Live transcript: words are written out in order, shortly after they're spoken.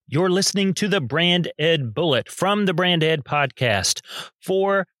You're listening to the Brand Ed Bullet from the Brand Ed Podcast.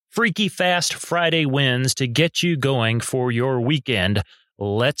 4 freaky fast Friday wins to get you going for your weekend.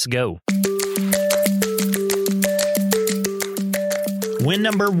 Let's go. Win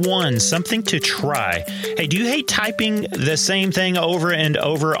number 1, something to try. Hey, do you hate typing the same thing over and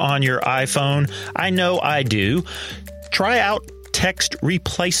over on your iPhone? I know I do. Try out text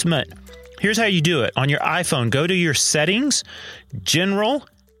replacement. Here's how you do it. On your iPhone, go to your settings, general,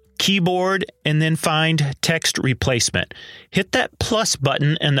 keyboard, and then find text replacement. Hit that plus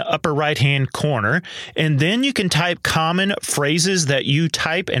button in the upper right-hand corner, and then you can type common phrases that you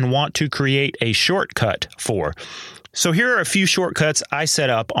type and want to create a shortcut for. So here are a few shortcuts I set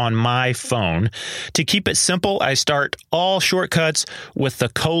up on my phone. To keep it simple, I start all shortcuts with the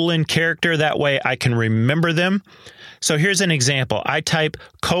colon character. That way I can remember them. So here's an example. I type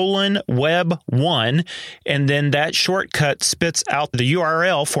 :web1, and then that shortcut spits out the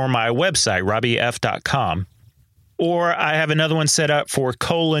URL for my website, robbyf.com. Or I have another one set up for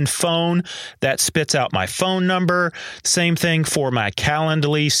 :phone that spits out my phone number. Same thing for my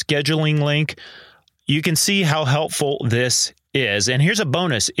Calendly scheduling link. You can see how helpful this is. And here's a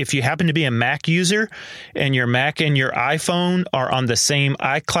bonus. If you happen to be a Mac user and your Mac and your iPhone are on the same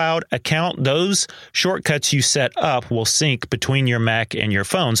iCloud account, those shortcuts you set up will sync between your Mac and your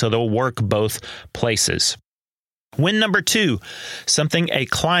phone, so they'll work both places. Win number 2, something a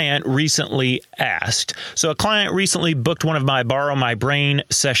client recently asked. So a client recently booked one of my Borrow My Brain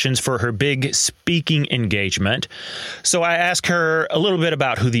sessions for her big speaking engagement. So I asked her a little bit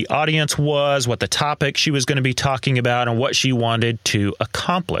about who the audience was, what the topic she was going to be talking about, and what she wanted to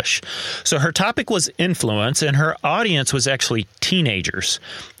accomplish. So her topic was influence, and her audience was actually teenagers.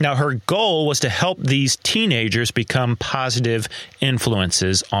 Now, her goal was to help these teenagers become positive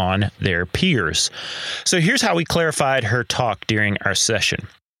influences on their peers. So here's how we clarified her talk during our session.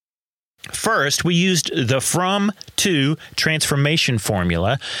 First, we used the from to transformation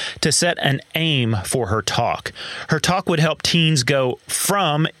formula to set an aim for her talk. Her talk would help teens go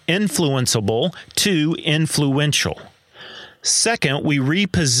from influenceable to influential. Second, we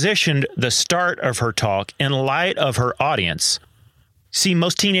repositioned the start of her talk in light of her audience. See,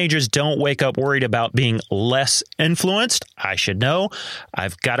 most teenagers don't wake up worried about being less influenced. I should know.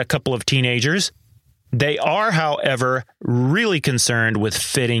 I've got a couple of teenagers. They are, however, really concerned with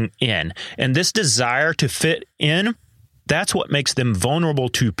fitting in. And this desire to fit in, that's what makes them vulnerable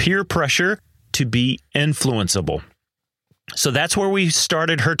to peer pressure to be influenceable. So that's where we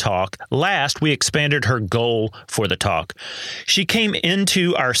started her talk. Last, we expanded her goal for the talk. She came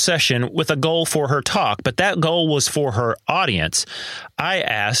into our session with a goal for her talk, but that goal was for her audience. I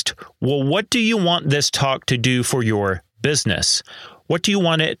asked, well, what do you want this talk to do for your business? What do you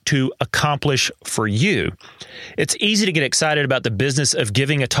want it to accomplish for you? It's easy to get excited about the business of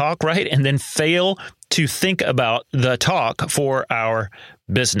giving a talk, right? And then fail to think about the talk for our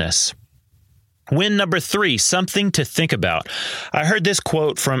business. Win number 3, something to think about. I heard this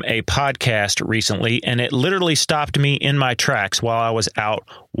quote from a podcast recently, and it literally stopped me in my tracks while I was out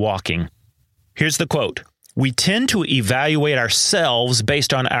walking. Here's the quote. We tend to evaluate ourselves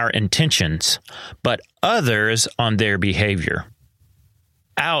based on our intentions, but others on their behavior.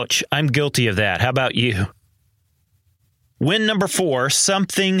 Ouch, I'm guilty of that. How about you? Win number 4,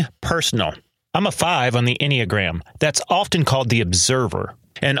 something personal. I'm a 5 on the Enneagram. That's often called the observer.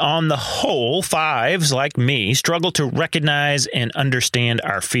 And on the whole, 5s, like me, struggle to recognize and understand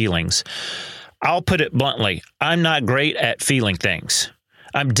our feelings. I'll put it bluntly, I'm not great at feeling things.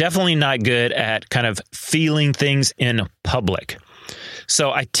 I'm definitely not good at kind of feeling things in public.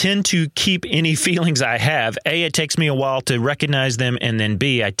 So I tend to keep any feelings I have. A, it takes me a while to recognize them, and then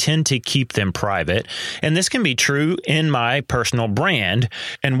B, I tend to keep them private. And this can be true in my personal brand.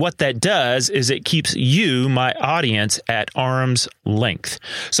 And what that does is it keeps you, my audience, at arm's length.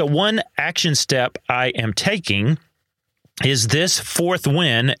 So one action step I am taking is this 4th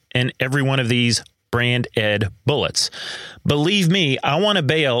win in every one of these Brand Ed bullets. Believe me, I want to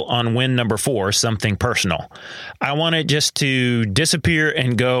bail on win number 4, something personal. I want it just to disappear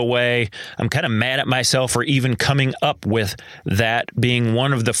and go away. I'm kind of mad at myself for even coming up with that being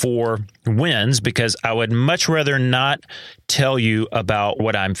one of the 4 wins, because I would much rather not tell you about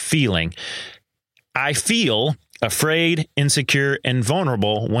what I'm feeling. I feel afraid, insecure, and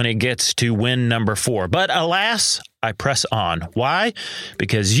vulnerable when it gets to win number 4. But alas, I press on. Why?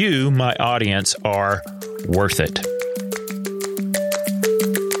 Because you, my audience, are worth it.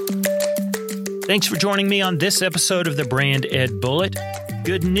 Thanks for joining me on this episode of the Brand Ed Bullet.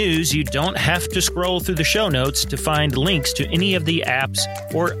 Good news, you don't have to scroll through the show notes to find links to any of the apps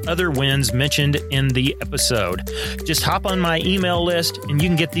or other wins mentioned in the episode. Just hop on my email list and you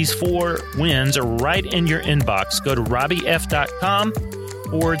can get these 4 wins right in your inbox. Go to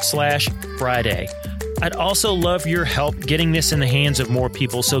robbyf.com/Friday. I'd also love your help getting this in the hands of more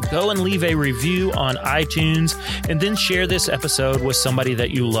people, so go and leave a review on iTunes and then share this episode with somebody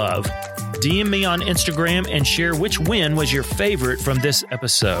that you love. DM me on Instagram and share which win was your favorite from this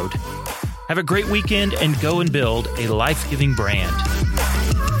episode. Have a great weekend and go and build a life-giving brand.